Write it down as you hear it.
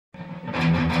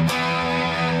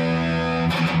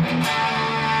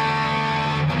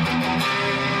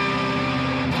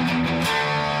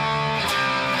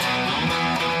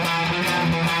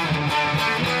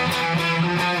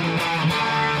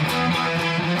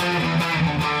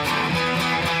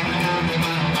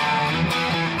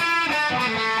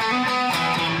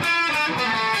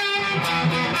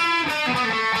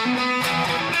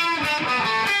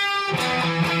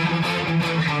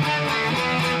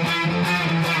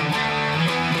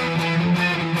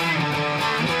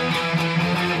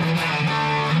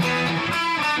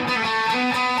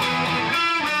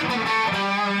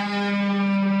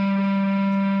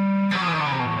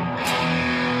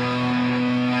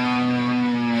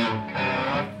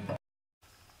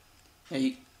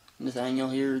Hey, Nathaniel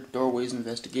here, Doorways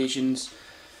Investigations.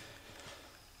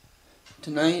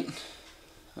 Tonight,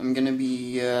 I'm gonna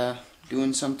be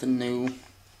doing something new.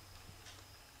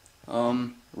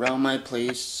 Around my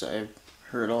place, I've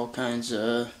heard all kinds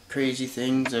of crazy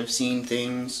things. I've seen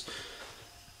things.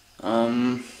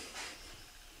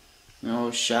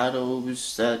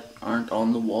 Shadows that aren't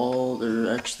on the wall.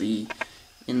 They're actually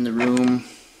in the room.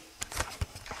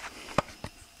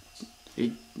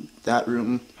 That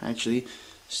room, actually,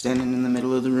 standing in the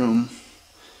middle of the room.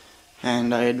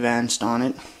 And I advanced on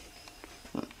it.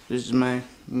 This is my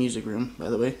music room, by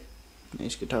the way.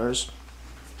 Nice guitars.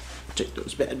 Check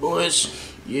those bad boys.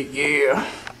 Yeah, yeah.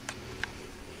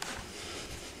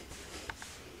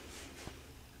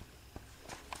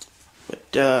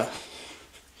 But,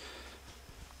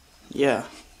 yeah.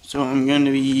 So I'm going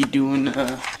to be doing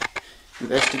an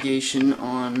investigation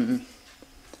on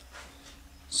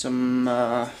some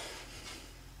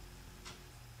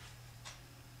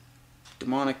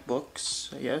demonic books,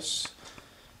 I guess.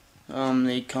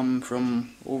 They come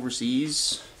from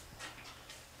overseas,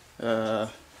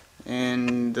 well,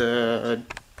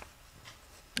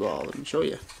 let me show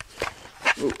you.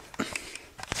 Ooh.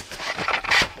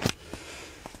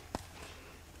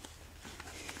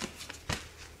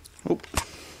 Oh.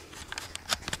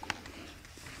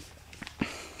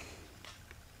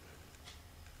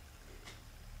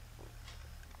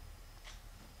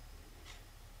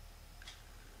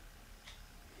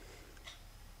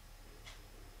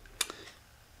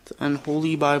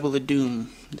 Unholy Bible of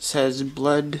Doom. It says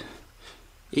blood,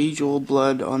 age-old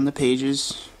blood on the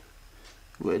pages,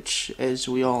 which, as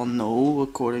we all know,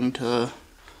 according to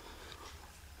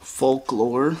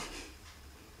folklore,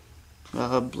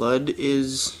 blood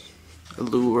is a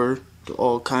lure to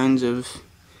all kinds of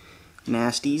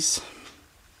nasties,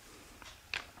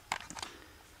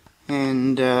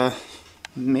 and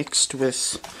mixed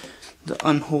with the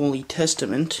unholy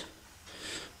testament,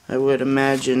 I would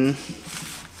imagine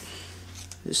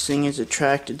this thing has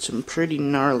attracted some pretty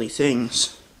gnarly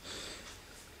things.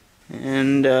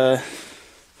 And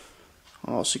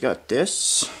also got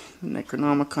this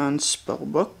Necronomicon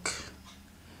spellbook,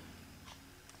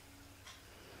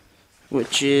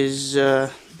 which is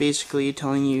basically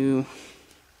telling you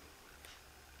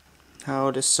how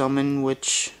to summon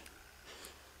which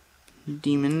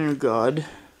demon or god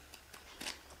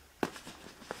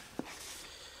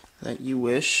that you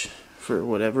wish, for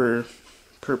whatever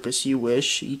purpose you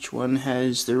wish. Each one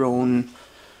has their own,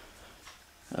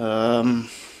 well,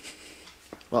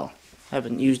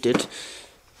 haven't used it,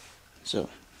 so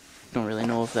don't really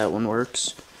know if that one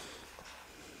works.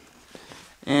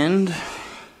 And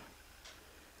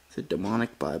the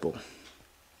demonic Bible.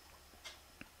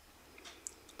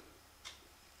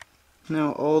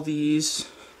 Now all these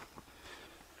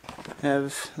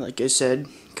have, like I said,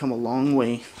 come a long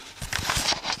way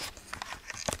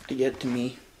to get to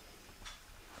me.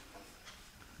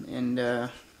 And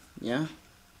yeah,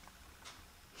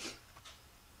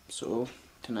 so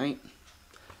tonight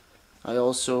I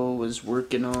also was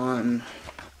working on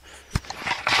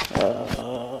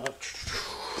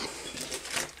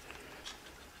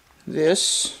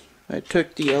this. I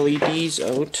took the LEDs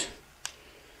out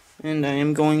and I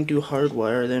am going to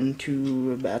hardwire them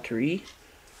to a battery.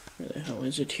 Where the hell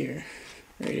is it here?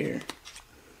 Right here.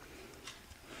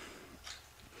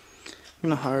 I'm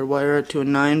going to hardwire it to a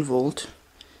 9-volt.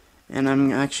 And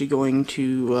I'm actually going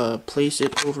to place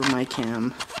it over my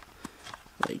cam,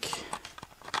 like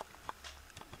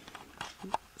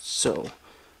so.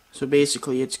 So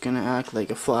basically it's going to act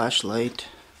like a flashlight,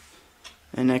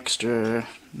 an extra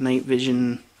night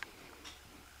vision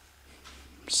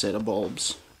set of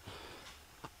bulbs.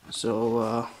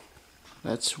 So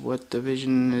that's what the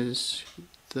vision is,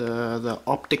 the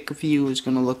optic view is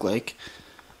going to look like.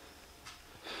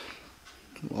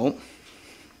 Well,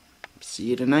 see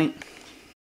you tonight.